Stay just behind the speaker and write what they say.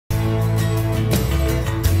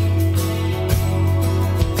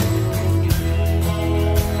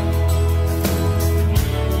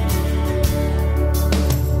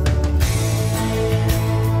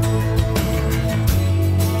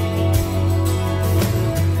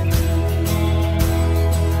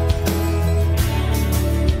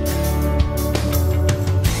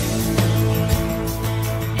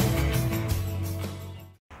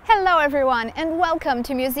everyone, and welcome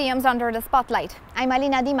to Museums Under the Spotlight. I'm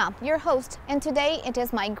Alina Dima, your host, and today it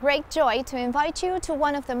is my great joy to invite you to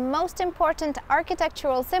one of the most important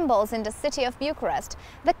architectural symbols in the city of Bucharest,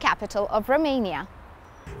 the capital of Romania.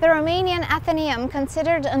 The Romanian Athenaeum,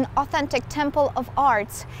 considered an authentic temple of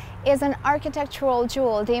arts, is an architectural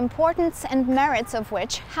jewel, the importance and merits of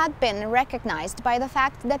which had been recognized by the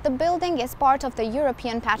fact that the building is part of the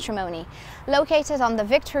European patrimony. Located on the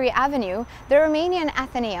Victory Avenue, the Romanian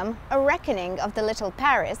Athenaeum, a reckoning of the Little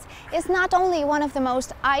Paris, is not only one of the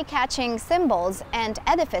most eye-catching symbols and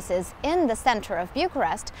edifices in the center of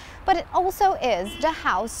Bucharest, but it also is the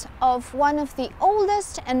house of one of the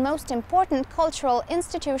oldest and most important cultural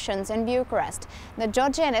institutions in Bucharest, the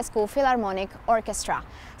George Enescu Philharmonic Orchestra.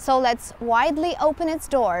 So let's widely open its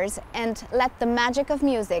doors and let the magic of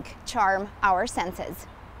music charm our senses.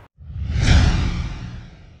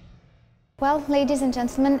 Well, ladies and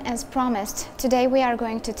gentlemen, as promised, today we are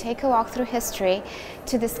going to take a walk through history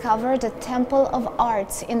to discover the Temple of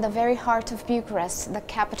Arts in the very heart of Bucharest, the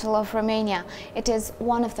capital of Romania. It is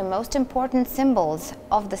one of the most important symbols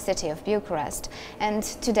of the city of Bucharest. And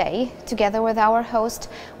today, together with our host,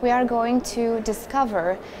 we are going to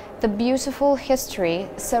discover the beautiful history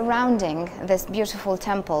surrounding this beautiful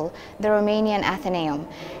temple, the Romanian Athenaeum.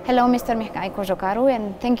 Hello, Mr. Mihai Cojocaru,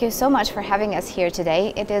 and thank you so much for having us here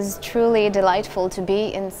today. It is truly delightful to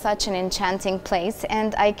be in such an enchanting place,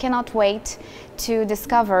 and I cannot wait to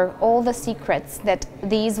discover all the secrets that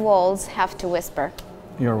these walls have to whisper.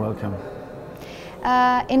 You're welcome.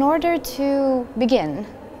 In order to begin,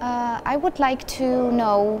 I would like to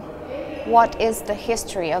know what is the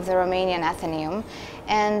history of the Romanian Athenaeum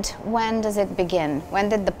and when does it begin? When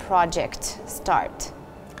did the project start?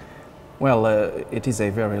 Well, it is a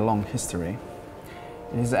very long history.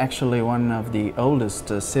 It is actually one of the oldest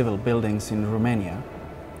civil buildings in Romania.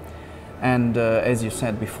 And as you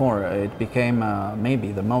said before, it became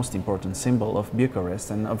maybe the most important symbol of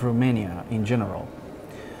Bucharest and of Romania in general,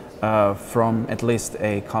 from at least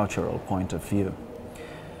a cultural point of view.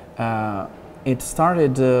 It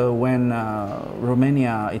started when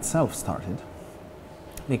Romania itself started,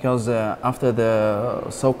 because after the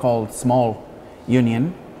so-called small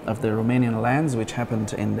union of the Romanian lands, which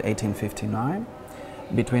happened in 1859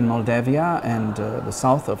 between Moldavia and the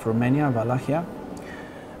south of Romania, Wallachia,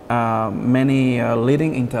 many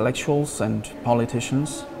leading intellectuals and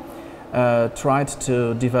politicians tried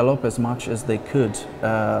to develop as much as they could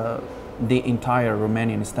the entire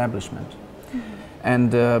Romanian establishment.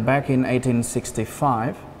 And back in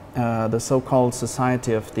 1865, the so-called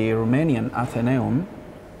Society of the Romanian Athenaeum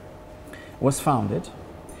was founded.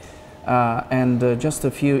 And just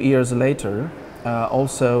a few years later,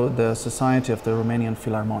 also the Society of the Romanian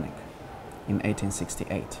Philharmonic in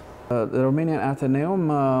 1868. The Romanian Athenaeum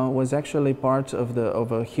was actually part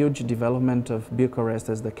of a huge development of Bucharest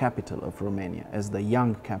as the capital of Romania, as the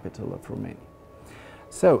young capital of Romania.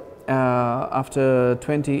 So, after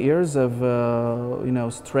 20 years of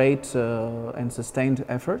straight and sustained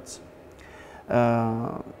efforts,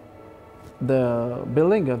 the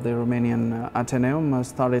building of the Romanian Athenaeum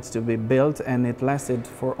started to be built, and it lasted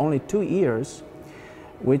for only 2 years,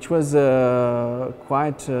 which was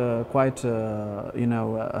quite a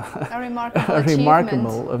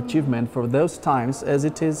remarkable achievement for those times, as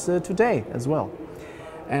it is today as well.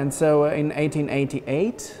 And so in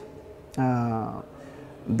 1888,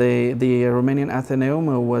 the Romanian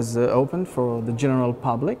Athenaeum was opened for the general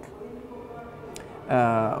public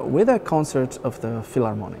with a concert of the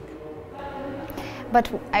Philharmonic. But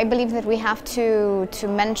I believe that we have to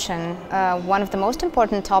mention one of the most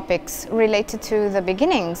important topics related to the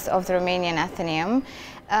beginnings of the Romanian Athenaeum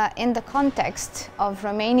in the context of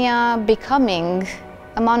Romania becoming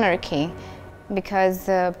a monarchy, because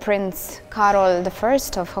Prince Carol I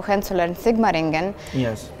of Hohenzollern-Sigmaringen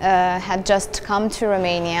had just come to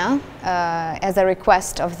Romania as a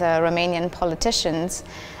request of the Romanian politicians,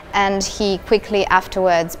 and he quickly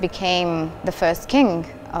afterwards became the first king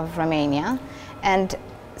of Romania. And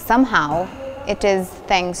somehow it is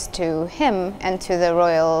thanks to him and to the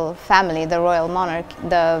royal family, the royal monarch,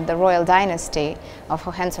 the royal dynasty of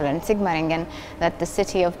Hohenzollern-Sigmaringen, that the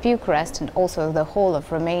city of Bucharest and also the whole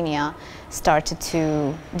of Romania started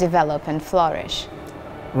to develop and flourish.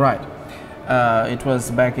 Right. It was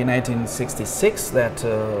back in 1866 that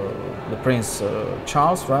the Prince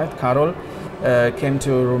Charles, Carol, came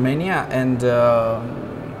to Romania, and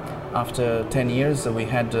after 10 years we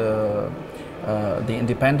had the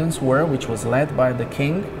Independence War, which was led by the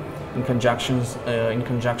king in conjunction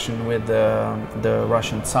with the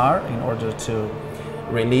Russian Tsar, in order to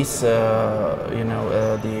release,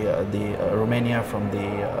 Romania from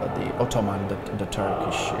the Ottoman, the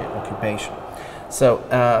Turkish occupation. So,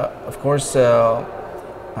 of course, the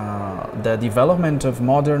development of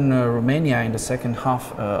modern Romania in the second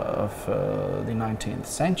half of the 19th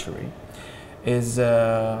century is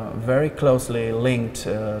very closely linked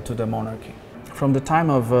to the monarchy. From the time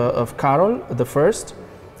of Carol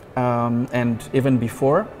I, and even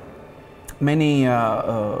before, many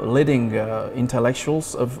leading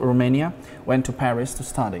intellectuals of Romania went to Paris to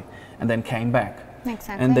study and then came back.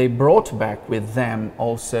 Exactly. And they brought back with them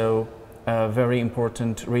also very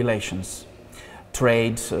important relations,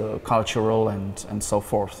 trade, cultural, and so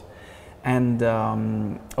forth. And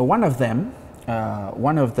one of them,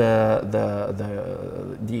 one of the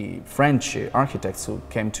French architects who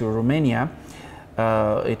came to Romania,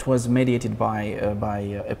 it was mediated by a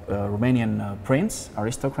Romanian prince,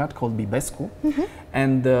 aristocrat called Bibescu,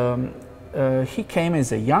 and he came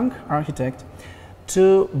as a young architect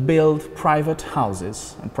to build private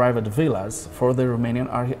houses and private villas for the Romanian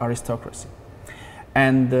aristocracy.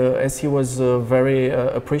 And as he was very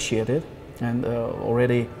appreciated and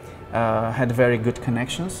already had very good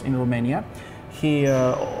connections in Romania, he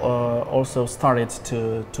also started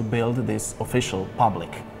to build these official public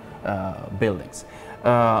buildings.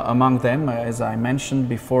 Among them, as I mentioned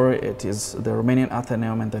before, it is the Romanian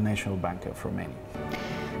Athenaeum and the National Bank of Romania.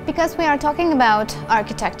 Because we are talking about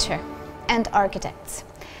architecture and architects,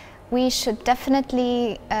 we should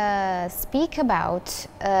definitely speak about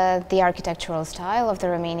the architectural style of the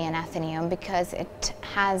Romanian Athenaeum, because it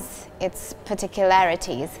has its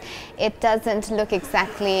particularities. It doesn't look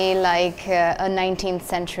exactly like a 19th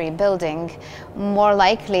century building. More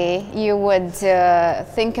likely you would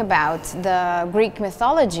think about the Greek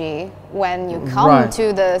mythology when you come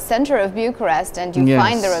to the center of Bucharest and you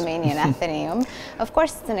find the Romanian Athenaeum. Of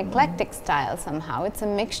course, it's an eclectic style somehow. It's a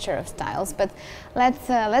mixture of styles, but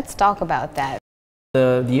let's talk about that.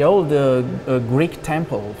 The old Greek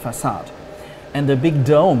temple facade and the big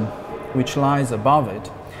dome which lies above it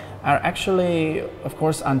are actually, of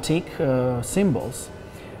course, antique symbols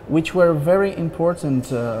which were very important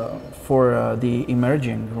for the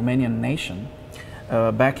emerging Romanian nation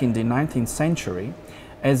back in the 19th century,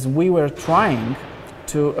 as we were trying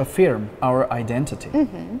to affirm our identity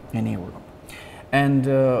in Europe. And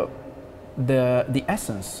the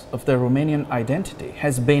essence of the Romanian identity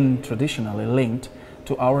has been traditionally linked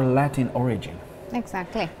to our Latin origin.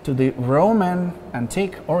 Exactly. To the Roman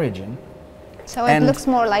antique origin. So it looks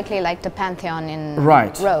more likely like the Pantheon in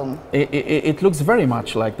Rome. It looks very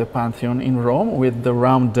much like the Pantheon in Rome, with the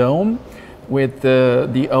round dome, with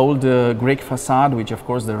the old Greek facade, which of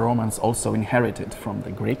course the Romans also inherited from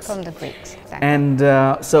the Greeks. From the Greeks, exactly. And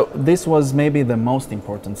so this was maybe the most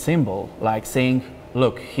important symbol, like saying,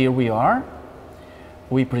 look, here we are,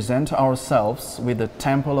 we present ourselves with the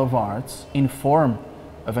temple of arts in form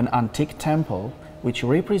of an antique temple which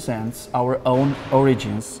represents our own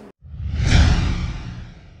origins.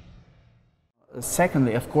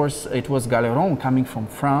 Secondly, of course, it was Galeron coming from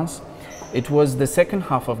France. It was the second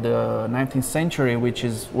half of the 19th century, which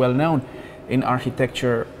is well known in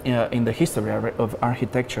architecture, in the history of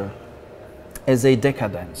architecture, as a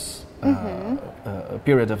decadence, a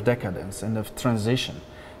period of decadence and of transition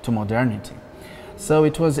to modernity. So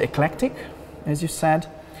it was eclectic, as you said.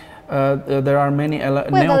 There are many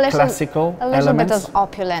neoclassical elements. A little bit of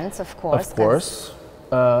opulence, of course. Of course.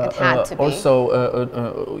 It had to be.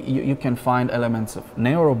 Also, you can find elements of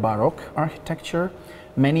Neo-Baroque architecture,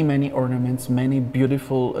 many ornaments, many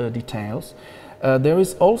beautiful details. There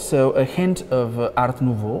is also a hint of Art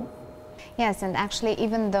Nouveau. Yes, and actually,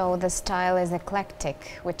 even though the style is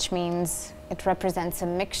eclectic, which means it represents a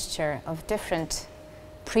mixture of different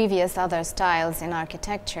previous other styles in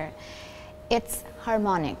architecture, it's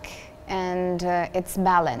harmonic and it's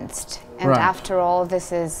balanced. And after all,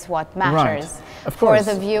 this is what matters. For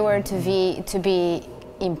the viewer to be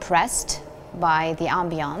impressed by the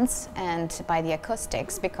ambience and by the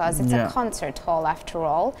acoustics, because it's a concert hall after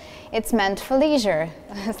all. It's meant for leisure,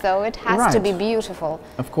 so it has to be beautiful.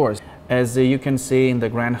 Of course. As you can see in the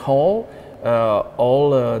Grand Hall, all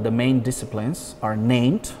the main disciplines are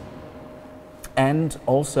named, and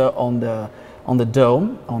also on the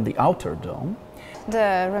dome, on the outer dome.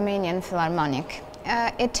 The Romanian Philharmonic.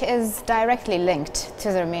 It is directly linked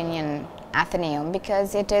to the Romanian Athenaeum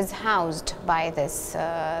because it is housed by this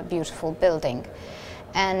beautiful building,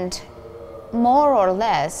 and more or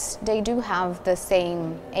less they do have the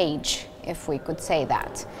same age, if we could say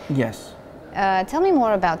that. Yes. Tell me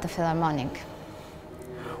more about the Philharmonic.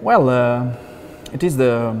 Well, it is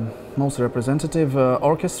the most representative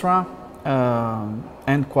orchestra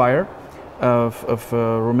and choir of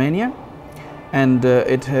Romania, and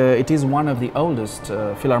it is one of the oldest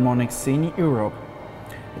philharmonics in Europe.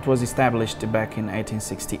 It was established back in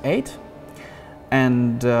 1868,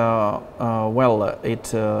 and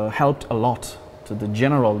it helped a lot to the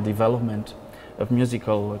general development of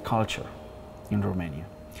musical culture in Romania.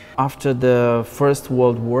 After the First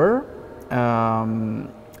World War, after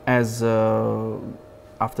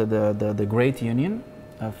the Great Union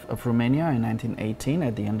of Romania in 1918,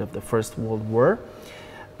 at the end of the First World War,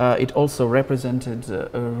 it also represented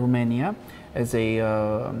Romania as a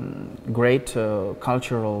great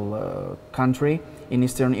cultural country in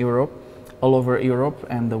Eastern Europe, all over Europe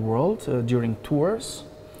and the world during tours.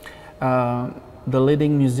 The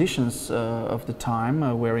leading musicians of the time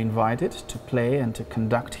were invited to play and to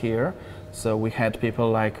conduct here. So we had people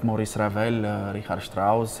like Maurice Ravel, Richard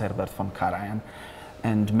Strauss, Herbert von Karajan,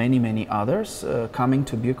 and many, many others coming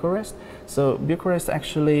to Bucharest. So Bucharest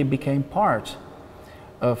actually became part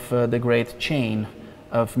of the great chain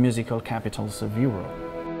of musical capitals of Europe.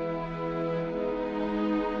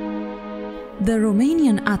 The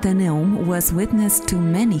Romanian Athenaeum was witness to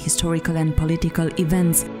many historical and political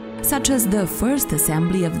events, such as the first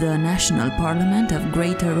assembly of the National Parliament of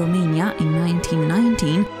Greater Romania in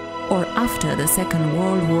 1919, or after the Second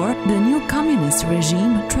World War, the new communist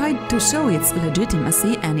regime tried to show its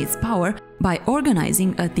legitimacy and its power by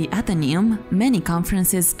organizing at the Athenaeum many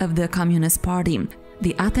conferences of the Communist Party.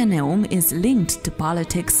 The Athenaeum is linked to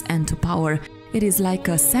politics and to power. It is like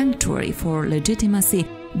a sanctuary for legitimacy,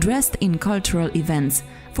 dressed in cultural events.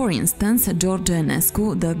 For instance, George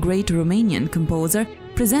Enescu, the great Romanian composer,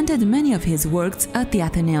 presented many of his works at the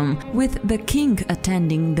Athenaeum, with the king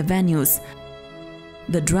attending the venues.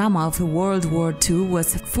 The drama of World War II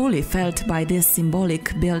was fully felt by this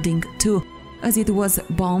symbolic building too, as it was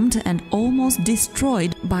bombed and almost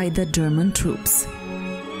destroyed by the German troops.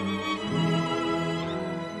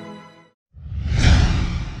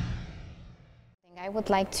 I would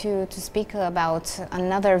like to speak about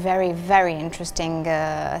another very, very interesting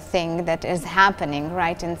thing that is happening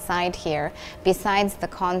right inside here, besides the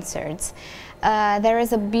concerts. There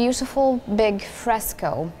is a beautiful big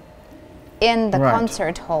fresco in the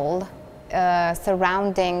concert hall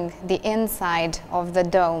surrounding the inside of the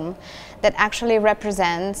dome that actually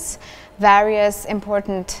represents various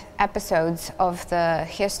important episodes of the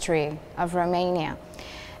history of Romania.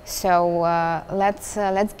 So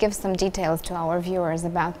let's give some details to our viewers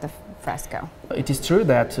about the fresco. It is true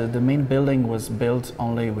that the main building was built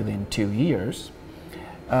only within 2 years,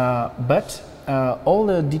 but all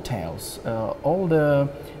the details, all the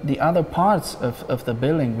other parts of the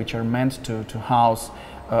building which are meant to house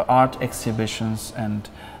art exhibitions and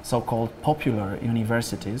so-called popular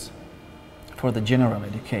universities for the general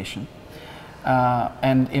education,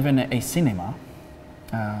 and even a cinema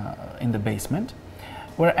in the basement,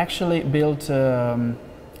 were actually built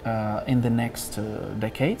in the next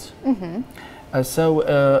decades. So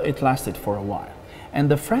it lasted for a while. And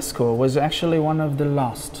the fresco was actually one of the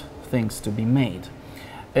last things to be made.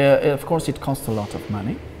 Of course, it cost a lot of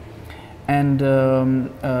money. And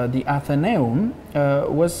the Athenaeum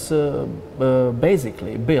was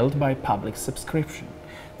basically built by public subscription.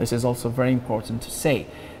 This is also very important to say,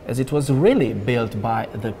 as it was really built by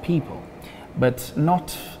the people, but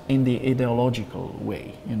not in the ideological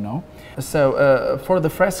way, you know. So for the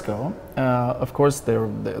fresco, of course,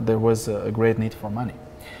 there was a great need for money.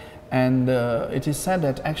 And it is said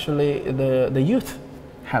that actually the youth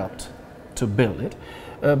helped to build it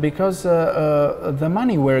because the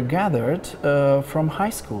money were gathered from high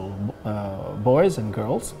school boys and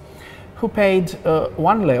girls who paid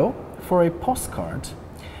 1 leu for a postcard,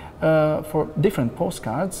 for different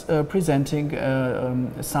postcards presenting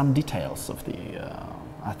some details of the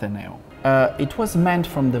Athenaeum. It was meant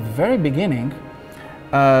from the very beginning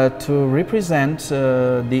to represent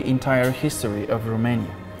the entire history of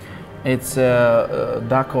Romania. It's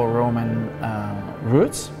Daco-Roman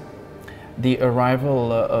roots, the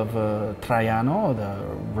arrival of Traiano, the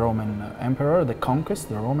Roman emperor, the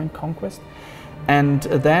Roman conquest, and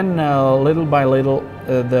then little by little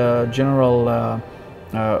the general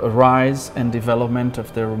rise and development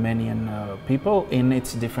of the Romanian people in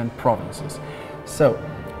its different provinces. So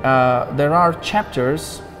there are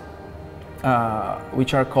chapters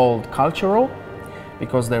which are called cultural,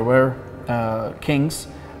 because there were kings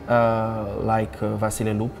like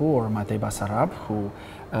Vasile Lupu or Matei Basarab who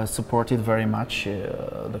supported very much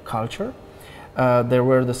the culture.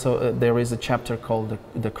 There is a chapter called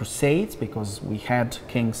the Crusades, because we had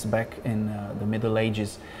kings back in the Middle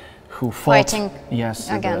Ages who fought fighting against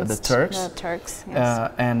the Turks,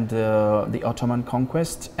 yes. And the Ottoman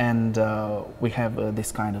conquest, and we have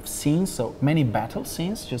this kind of scenes, so many battle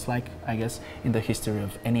scenes, just like I guess in the history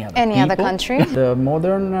of any other country. The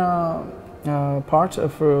modern part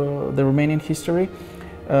of the Romanian history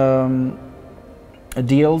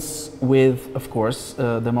deals with, of course,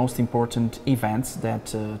 the most important events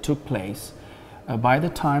that took place by the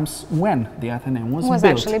times when the Athenaeum was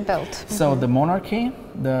actually built. So the monarchy,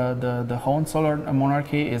 the Hohenzollern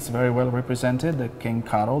monarchy is very well represented, the King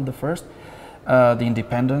Carol I, the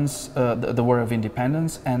independence, the War of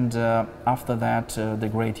Independence, and after that the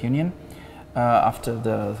Great Union, after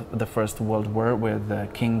the First World War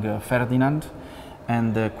with King Ferdinand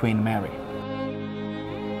and Queen Mary.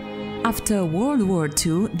 After World War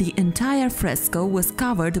II, the entire fresco was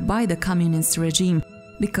covered by the communist regime,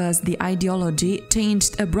 because the ideology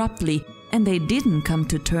changed abruptly and they didn't come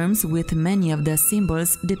to terms with many of the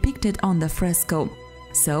symbols depicted on the fresco.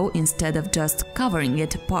 So, instead of just covering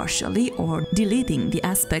it partially or deleting the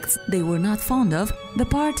aspects they were not fond of, the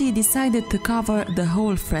party decided to cover the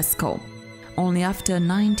whole fresco. Only after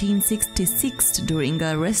 1966, during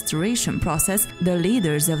a restoration process, the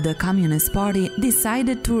leaders of the Communist Party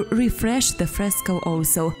decided to refresh the fresco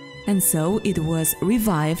also, and so it was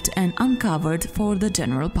revived and uncovered for the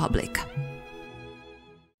general public.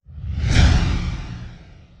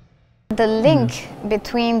 The link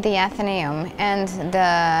between the Athenaeum and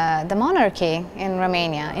the monarchy in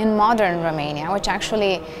Romania, in modern Romania, which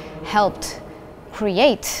actually helped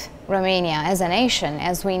create Romania as a nation,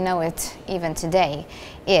 as we know it even today,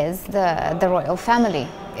 is the royal family,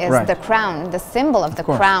 is the crown. The symbol of the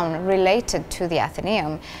crown related to the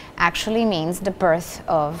Athenaeum actually means the birth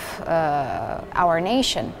of our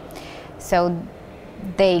nation. So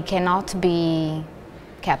they cannot be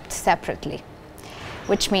kept separately,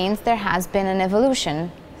 which means there has been an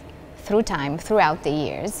evolution through time, throughout the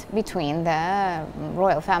years, between the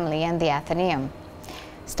royal family and the Athenaeum,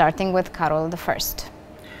 starting with Carol I.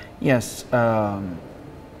 Yes,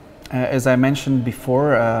 as I mentioned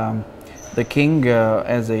before, the king,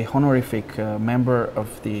 as a honorific member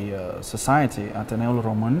of the society, Ateneul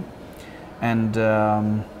Român, and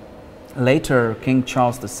later King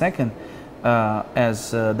Charles II,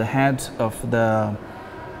 as the head of the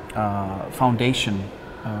foundation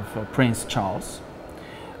of Prince Charles,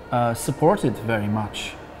 supported very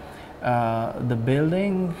much the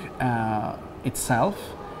building itself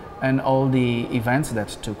and all the events that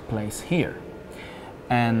took place here.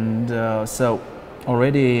 And so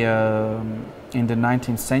already in the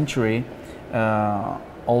 19th century,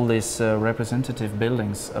 all these representative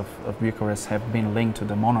buildings of Bucharest have been linked to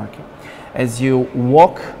the monarchy. As you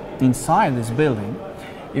walk inside this building,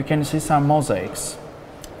 you can see some mosaics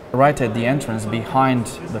right at the entrance behind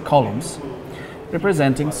the columns,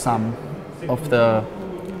 representing some of the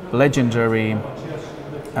legendary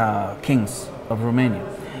kings of Romania.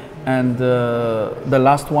 And the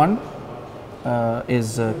last one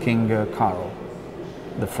is King Carol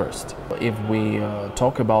I. If we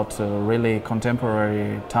talk about really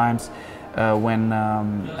contemporary times, when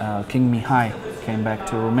King Mihai came back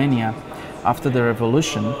to Romania after the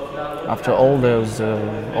revolution, after all those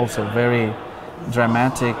also very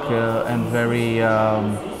dramatic and very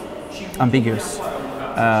ambiguous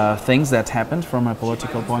things that happened from a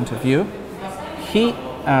political point of view, he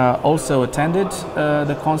also attended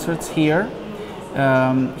the concerts here.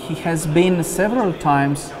 He has been several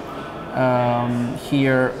times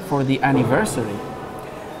here for the anniversary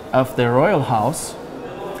of the royal house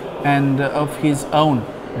and of his own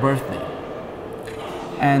birthday.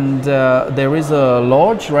 And there is a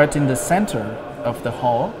lodge right in the center of the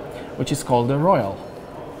hall, which is called the Royal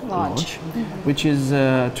Lodge, which is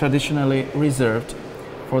traditionally reserved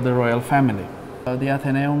for the royal family. The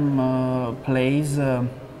Athenaeum plays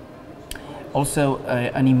also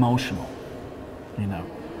an emotional,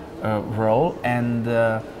 role, and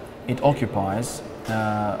it occupies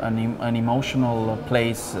an emotional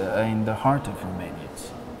place in the heart of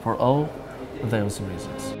Romanians for all those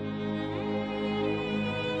reasons.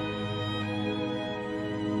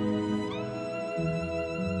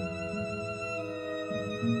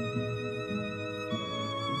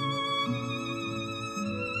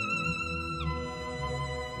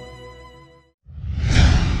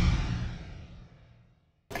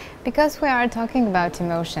 Because we are talking about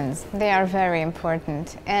emotions, they are very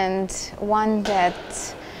important, and one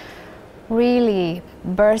that really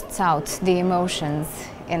bursts out the emotions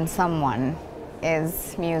in someone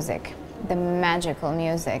is music, the magical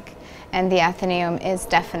music. And the Athenaeum is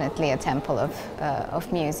definitely a temple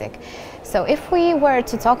of music. So if we were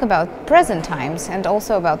to talk about present times and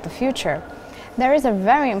also about the future, There is a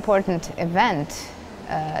very important event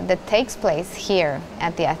that takes place here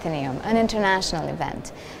at the Athenaeum, an international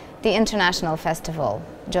event, the International Festival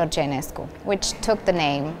George Enescu, which took the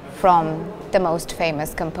name from the most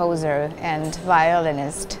famous composer and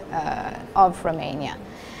violinist of Romania.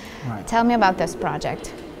 Right. Tell me about this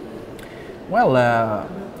project. Well,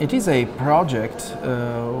 it is a project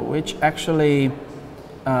which actually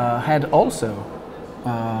had also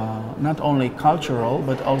not only cultural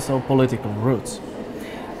but also political roots.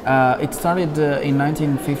 It started in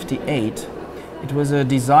 1958. It was a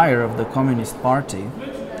desire of the Communist Party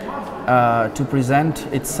to present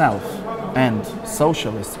itself and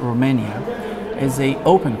socialist Romania as an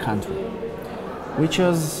open country, which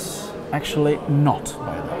was actually not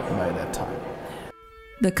by that time.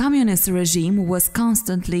 The communist regime was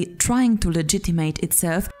constantly trying to legitimate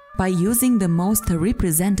itself by using the most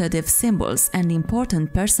representative symbols and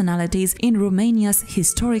important personalities in Romania's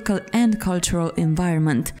historical and cultural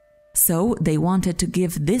environment. So they wanted to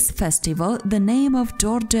give this festival the name of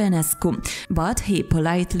George Enescu, but he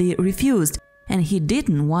politely refused, and he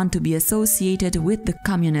didn't want to be associated with the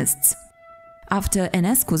communists. After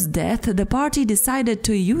Enescu's death, the party decided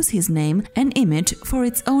to use his name and image for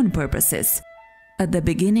its own purposes. At the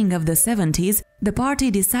beginning of the 70s, the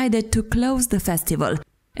party decided to close the festival,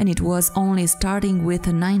 and it was only starting with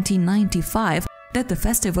 1995 that the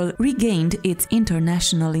festival regained its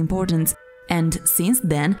international importance, and since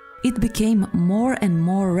then it became more and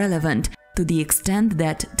more relevant, to the extent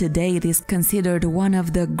that today it is considered one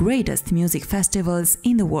of the greatest music festivals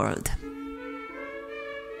in the world.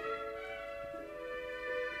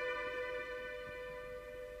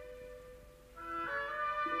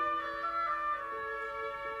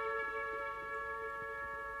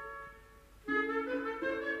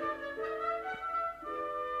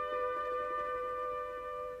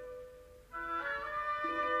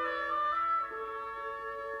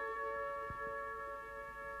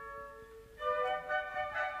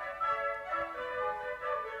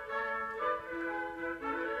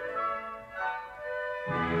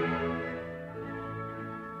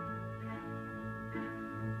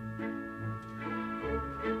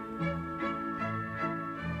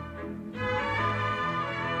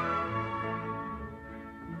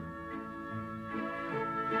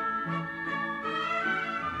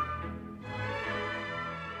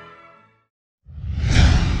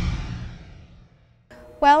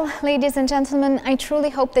 Well, ladies and gentlemen, I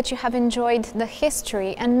truly hope that you have enjoyed the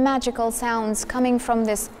history and magical sounds coming from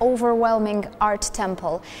this overwhelming art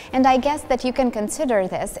temple. And I guess that you can consider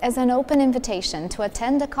this as an open invitation to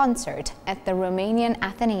attend a concert at the Romanian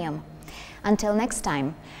Athenaeum. Until next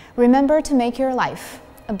time, remember to make your life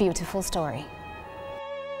a beautiful story.